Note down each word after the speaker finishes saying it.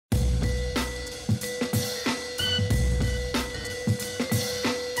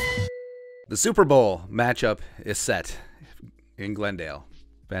The Super Bowl matchup is set in Glendale.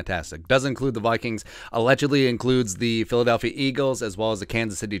 Fantastic. Doesn't include the Vikings. Allegedly includes the Philadelphia Eagles as well as the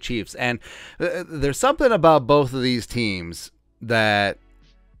Kansas City Chiefs. And there's something about both of these teams that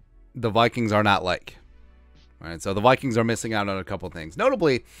the Vikings are not like. All right, so the Vikings are missing out on a couple things.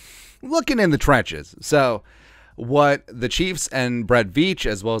 Notably, looking in the trenches. So what the Chiefs and Brett Veach,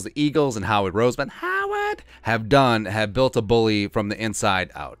 as well as the Eagles and Howard Roseman, have done, have built a bully from the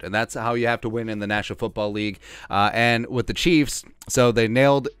inside out. And that's how you have to win in the National Football League. And with the Chiefs, so they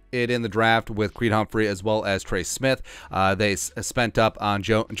nailed it in the draft with Creed Humphrey as well as Trey Smith. They spent up on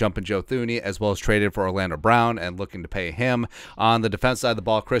Jumpin' Joe Thuney as well as traded for Orlando Brown and looking to pay him. On the defense side of the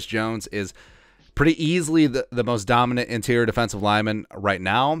ball, Chris Jones is pretty easily the most dominant interior defensive lineman right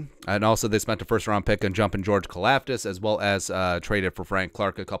now. And also they spent a first-round pick on Jumpin' George Kalafdis as well as traded for Frank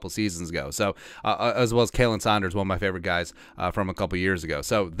Clark a couple seasons ago. So as well as Kalen Saunders, one of my favorite guys from a couple years ago.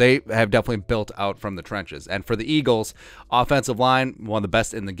 So they have definitely built out from the trenches. And for the Eagles, offensive line, one of the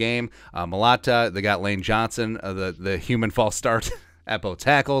best in the game. Malata, they got Lane Johnson, the human false start at both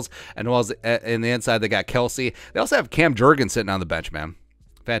tackles. And as well as in the inside, they got Kelsey. They also have Cam Jurgens sitting on the bench, man.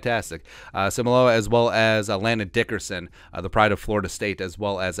 Fantastic. Simaloa as well as Landon Dickerson, the pride of Florida State, as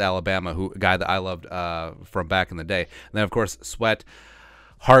well as Alabama, a guy that I loved from back in the day. And then, of course, Sweat,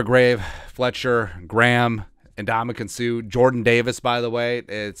 Hargrave, Fletcher, Graham, Ndamukong Suh, Jordan Davis, by the way.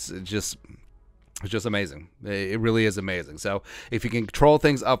 It's just amazing. It really is amazing. So if you can control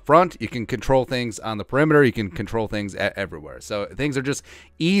things up front, you can control things on the perimeter, you can control things everywhere. So things are just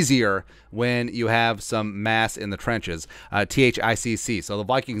easier when you have some mass in the trenches. THICC. So the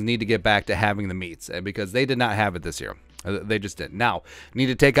Vikings need to get back to having the meets because they did not have it this year. They just didn't. Now, need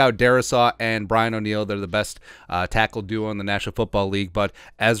to take out Darisaw and Brian O'Neill. They're the best tackle duo in the National Football League. But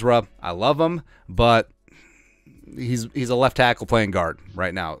Ezra, I love him, but he's a left tackle playing guard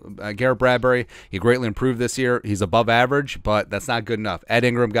right now. Garrett Bradbury, he greatly improved this year. He's above average, but that's not good enough. Ed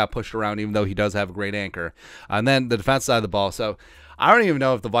Ingram got pushed around, even though he does have a great anchor. And then the defense side of the ball. So I don't even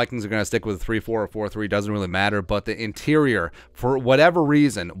know if the Vikings are going to stick with a 3-4 or 4-3. Doesn't really matter. But the interior, for whatever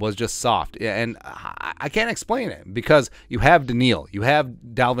reason, was just soft. And I can't explain it because you have Daniil, you have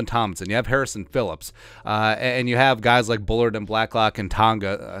Dalvin Tomlinson, you have Harrison Phillips, and you have guys like Bullard and Blacklock and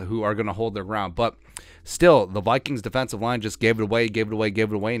Tonga who are going to hold their ground. But still, the Vikings defensive line just gave it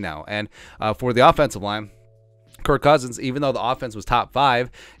away now. And for the offensive line, Kirk Cousins, even though the offense was top 5,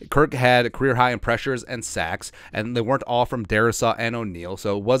 Kirk had a career high in pressures and sacks, and they weren't all from Darisaw and O'Neill,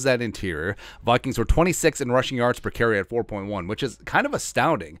 so it was that interior. Vikings were 26 in rushing yards per carry at 4.1, which is kind of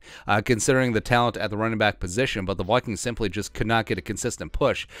astounding considering the talent at the running back position, but the Vikings simply just could not get a consistent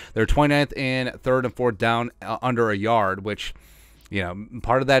push. They're 29th in third and fourth down under a yard, which, you know,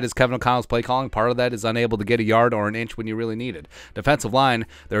 part of that is Kevin O'Connell's play calling. Part of that is unable to get a yard or an inch when you really need it. Defensive line,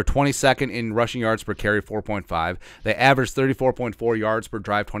 they're 22nd in rushing yards per carry, 4.5. They average 34.4 yards per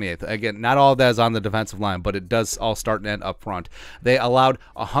drive, 28th. Again, not all of that is on the defensive line, but it does all start and end up front. They allowed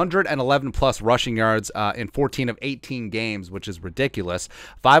 111-plus rushing yards in 14 of 18 games, which is ridiculous.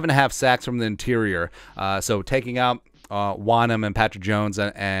 5.5 sacks from the interior. So taking out Wanham and Patrick Jones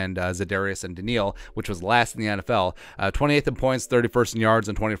and Za'Darius and Daniil, which was last in the NFL. 28th in points, 31st in yards,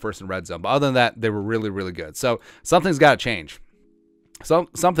 and 21st in red zone. But other than that, they were really, really good. So something's got to change.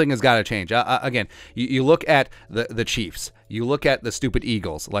 Something has got to change. Again, you look at the Chiefs. You look at the stupid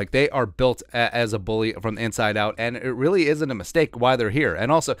Eagles. Like, they are built as a bully from the inside out, and it really isn't a mistake why they're here.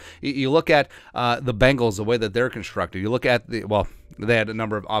 And also, you look at the Bengals, the way that they're constructed. You look at they had a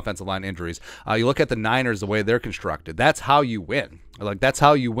number of offensive line injuries. You look at the Niners, the way they're constructed. That's how you win. Like, that's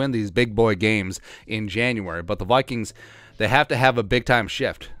how you win these big boy games in January. But the Vikings, they have to have a big-time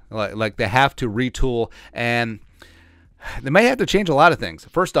shift. Like, they have to retool, and they may have to change a lot of things.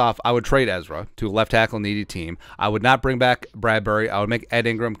 First off, I would trade Ezra to a left tackle needy team. I would not bring back Bradbury. I would make Ed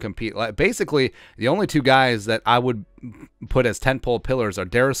Ingram compete. Basically, the only two guys that I would put as tentpole pillars are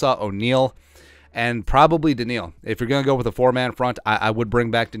Darisaw, O'Neill, and probably Daniil. If you're going to go with a 4-man front, I would bring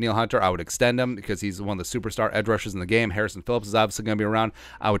back Daniil Hunter. I would extend him because he's one of the superstar edge rushers in the game. Harrison Phillips is obviously going to be around.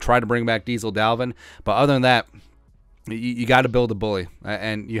 I would try to bring back Diesel Dalvin. But other than that, you got to build a bully,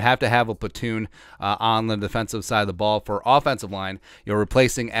 and you have to have a platoon on the defensive side of the ball. For offensive line, you're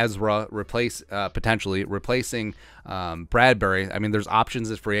replacing Ezra, potentially replacing Bradbury. I mean, there's options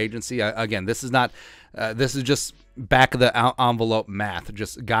at free agency. Again, this is not. This is just back of the envelope math.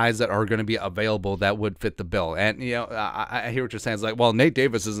 Just guys that are going to be available that would fit the bill. And you know, I hear what you're saying. It's like, well, Nate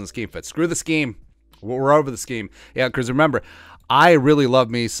Davis isn't scheme fit. Screw the scheme. We're over the scheme. Yeah, because remember, I really love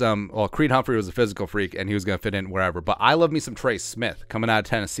me some, well, Creed Humphrey was a physical freak, and he was going to fit in wherever, but I love me some Trey Smith coming out of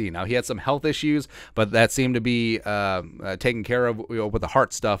Tennessee. Now, he had some health issues, but that seemed to be taken care of, with the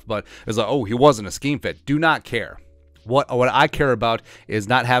heart stuff, but it was like, oh, he wasn't a scheme fit. Do not care. What I care about is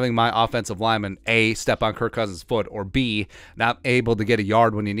not having my offensive lineman, A, step on Kirk Cousins' foot, or B, not able to get a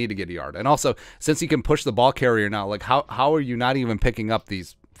yard when you need to get a yard. And also, since he can push the ball carrier now, like, how are you not even picking up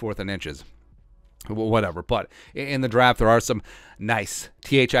these 4th and inches? Whatever. But in the draft, there are some nice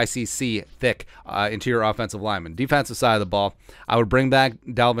THICC thick interior offensive linemen. Defensive side of the ball, I would bring back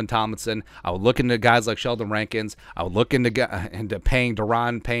Dalvin Tomlinson. I would look into guys like Sheldon Rankins. I would look into paying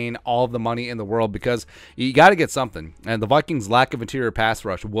Deron Payne all of the money in the world, because you got to get something. And the Vikings' lack of interior pass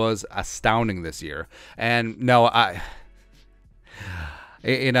rush was astounding this year. And no,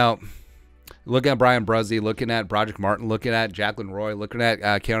 looking at Brian Bruzzi, looking at Broderick Martin, looking at Jacqueline Roy, looking at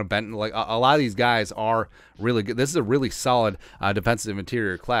Keanu Benton, like a lot of these guys are really good. This is a really solid defensive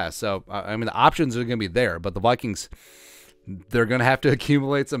interior class. So, I mean, the options are going to be there, but the Vikings, they're going to have to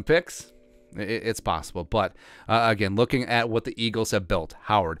accumulate some picks. It's possible. But, again, looking at what the Eagles have built,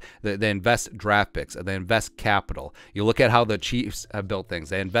 Howard, they invest draft picks, they invest capital. You look at how the Chiefs have built things.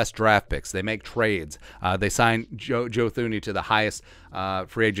 They invest draft picks. They make trades. They sign Joe Thuney to the highest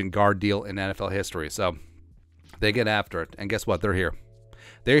free agent guard deal in NFL history. So they get after it. And guess what? They're here.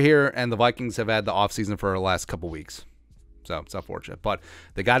 They're here, and the Vikings have had the offseason for the last couple weeks. So it's unfortunate. But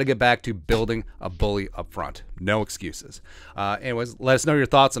they got to get back to building a bully up front. No excuses. Anyways, let us know your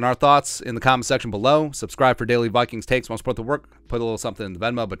thoughts and our thoughts in the comment section below. Subscribe for daily Vikings takes. Want to support the work? Put a little something in the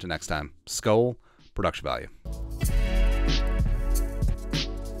Venmo. But till next time, Skull Production Value.